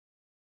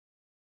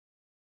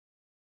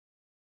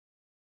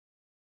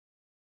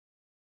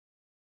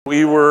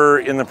We were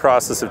in the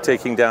process of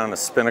taking down a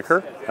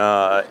spinnaker,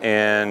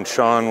 and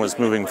Sean was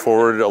moving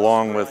forward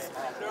along with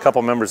a couple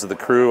members of the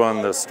crew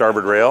on the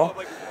starboard rail.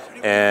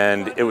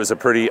 And it was a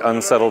pretty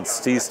unsettled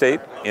sea state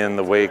in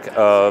the wake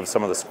of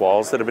some of the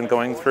squalls that have been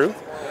going through.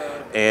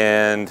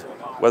 And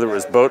whether it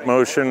was boat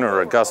motion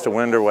or a gust of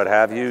wind or what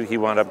have you, he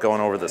wound up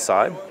going over the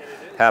side.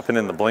 Happened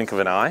in the blink of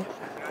an eye.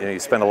 You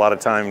spend a lot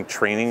of time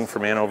training for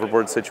man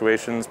overboard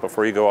situations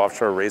before you go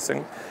offshore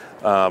racing,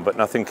 but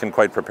nothing can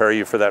quite prepare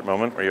you for that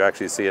moment where you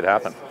actually see it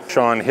happen.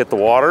 Sean hit the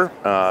water,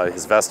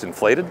 his vest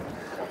inflated,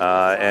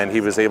 and he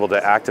was able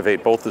to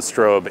activate both the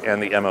strobe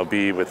and the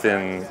MOB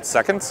within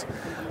seconds,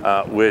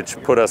 which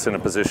put us in a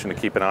position to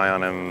keep an eye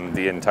on him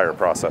the entire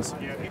process.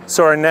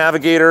 So our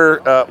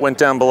navigator went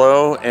down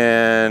below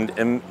and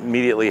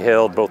immediately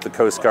hailed both the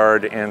Coast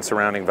Guard and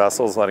surrounding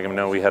vessels, letting them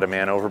know we had a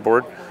man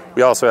overboard.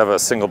 We also have a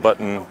single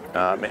button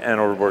man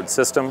overboard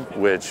system,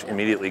 which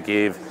immediately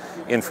gave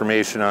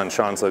information on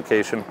Sean's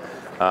location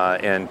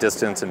and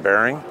distance and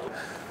bearing.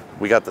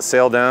 We got the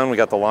sail down, we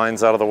got the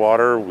lines out of the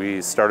water,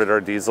 we started our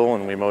diesel,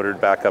 and we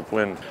motored back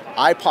upwind.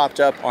 I popped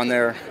up on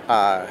their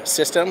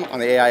system, on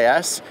the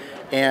AIS,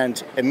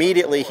 and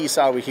immediately he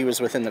saw he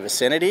was within the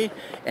vicinity,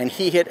 and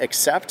he hit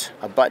accept,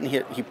 a button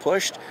he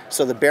pushed,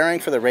 so the bearing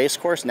for the race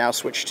course now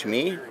switched to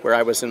me, where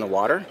I was in the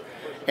water.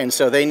 And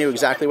so they knew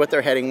exactly what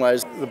their heading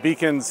was. The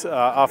beacons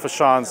off of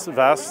Sean's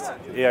vest,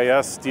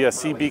 AIS,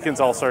 DSC beacons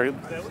all started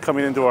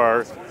coming into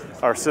our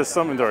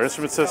system, into our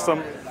instrument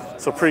system.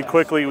 So pretty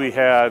quickly we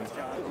had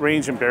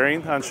range and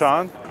bearing on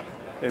Sean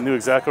and knew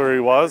exactly where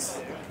he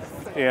was,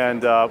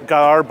 and got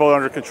our boat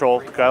under control,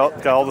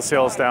 got all the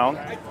sails down,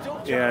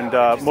 and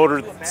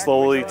motored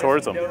slowly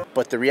towards him.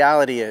 But the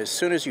reality is, as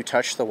soon as you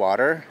touch the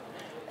water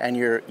and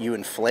you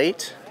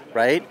inflate,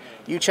 right,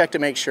 you check to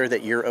make sure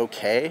that you're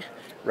okay,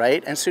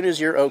 right? And as soon as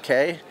you're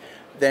okay,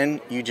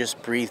 then you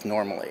just breathe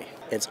normally.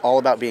 It's all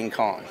about being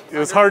calm. It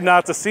was hard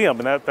not to see him,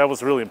 and that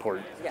was really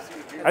important.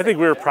 I think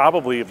we were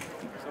probably,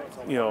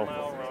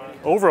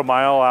 over a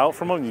mile out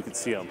from him, you could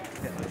see him.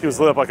 He was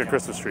lit up like a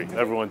Christmas tree.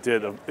 Everyone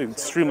did an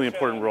extremely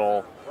important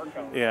role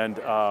and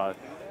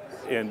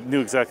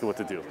knew exactly what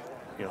to do.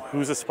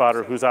 Who's a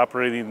spotter, who's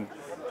operating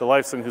the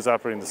lifesaving, who's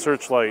operating the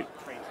searchlight,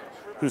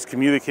 who's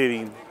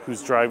communicating,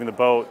 who's driving the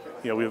boat.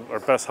 We have our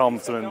best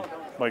helmsman,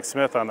 Mike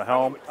Smith, on the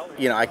helm.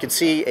 I could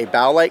see a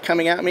bow light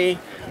coming at me,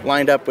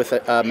 lined up with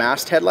a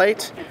mast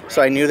headlight,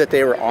 so I knew that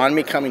they were on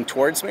me, coming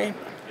towards me.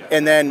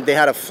 And then they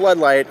had a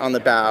floodlight on the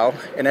bow,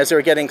 and as they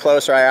were getting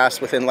closer, I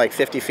asked within like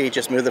 50 feet,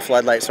 just move the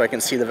floodlight so I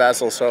can see the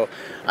vessel, so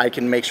I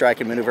can make sure I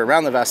can maneuver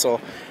around the vessel.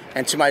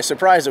 And to my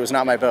surprise, it was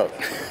not my boat.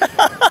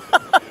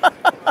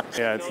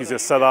 And he's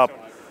just set up,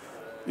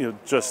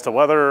 just to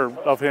weather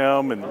of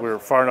him, and we were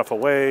far enough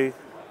away,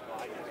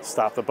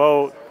 stop the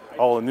boat,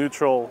 all in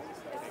neutral,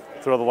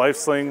 throw the life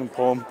sling and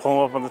pull him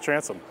up on the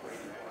transom.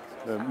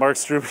 And Mark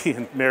Strube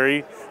and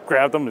Mary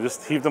grabbed him and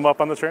just heaved him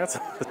up on the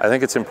transom. I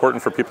think it's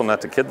important for people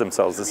not to kid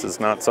themselves. This is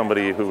not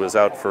somebody who was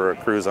out for a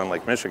cruise on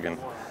Lake Michigan.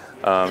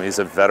 He's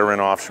a veteran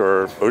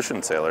offshore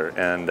ocean sailor,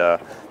 and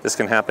this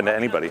can happen to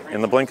anybody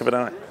in the blink of an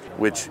eye,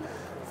 which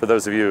for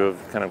those of you who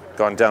have kind of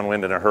gone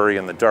downwind in a hurry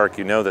in the dark,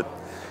 you know that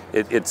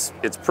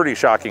it's pretty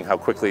shocking how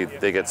quickly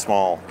they get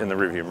small in the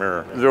rearview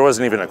mirror. There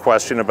wasn't even a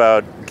question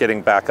about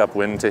getting back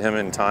upwind to him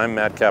in time.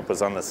 Madcap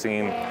was on the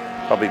scene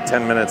probably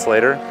 10 minutes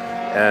later,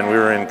 and we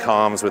were in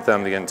comms with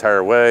them the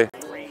entire way.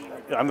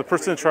 I'm the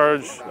person in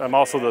charge. I'm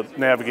also the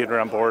navigator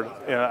on board,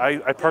 and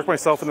I park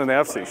myself in the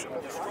nav station.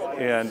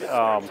 And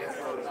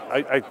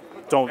I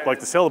don't like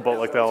to sail a boat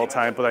like that all the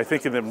time, but I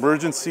think in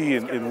emergency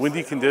and in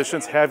windy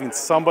conditions, having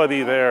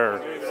somebody there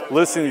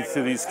listening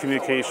to these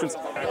communications,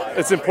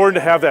 it's important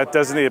to have that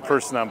designated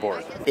person on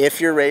board.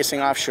 If you're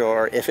racing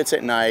offshore, if it's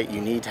at night,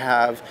 you need to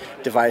have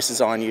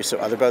devices on you so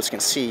other boats can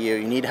see you.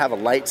 You need to have a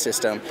light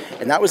system.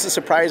 And that was the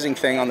surprising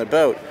thing on the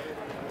boat.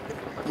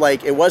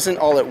 Like, it wasn't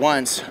all at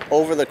once.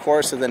 Over the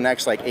course of the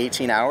next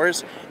 18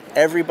 hours,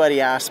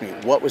 everybody asked me,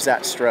 what was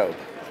that strobe?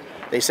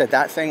 They said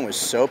that thing was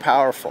so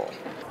powerful.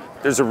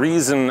 There's a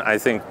reason, I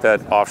think,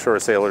 that offshore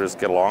sailors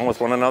get along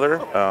with one another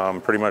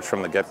pretty much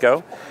from the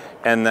get-go.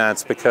 And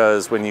that's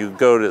because when you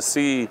go to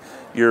sea,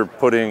 you're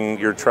putting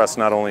your trust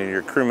not only in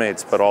your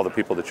crewmates, but all the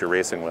people that you're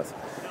racing with.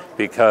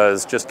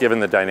 Because just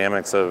given the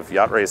dynamics of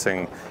yacht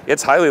racing,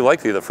 it's highly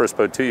likely the first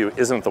boat to you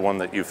isn't the one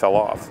that you fell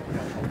off.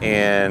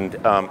 And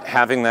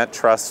having that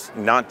trust,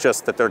 not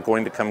just that they're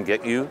going to come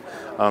get you,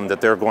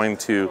 that they're going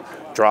to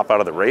drop out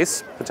of the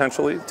race,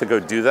 potentially, to go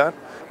do that,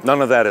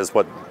 none of that is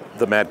what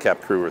the Madcap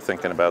crew were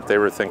thinking about. They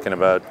were thinking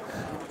about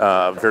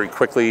very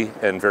quickly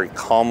and very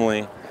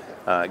calmly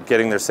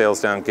getting their sails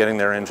down, getting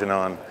their engine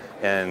on,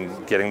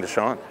 and getting to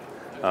Sean.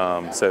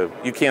 So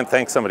you can't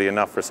thank somebody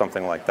enough for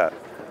something like that.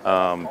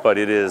 But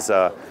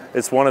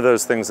it's one of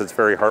those things that's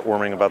very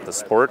heartwarming about the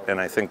sport,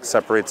 and I think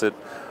separates it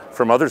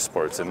from other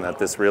sports in that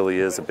this really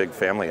is a big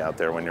family out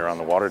there when you're on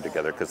the water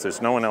together, because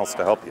there's no one else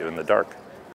to help you in the dark.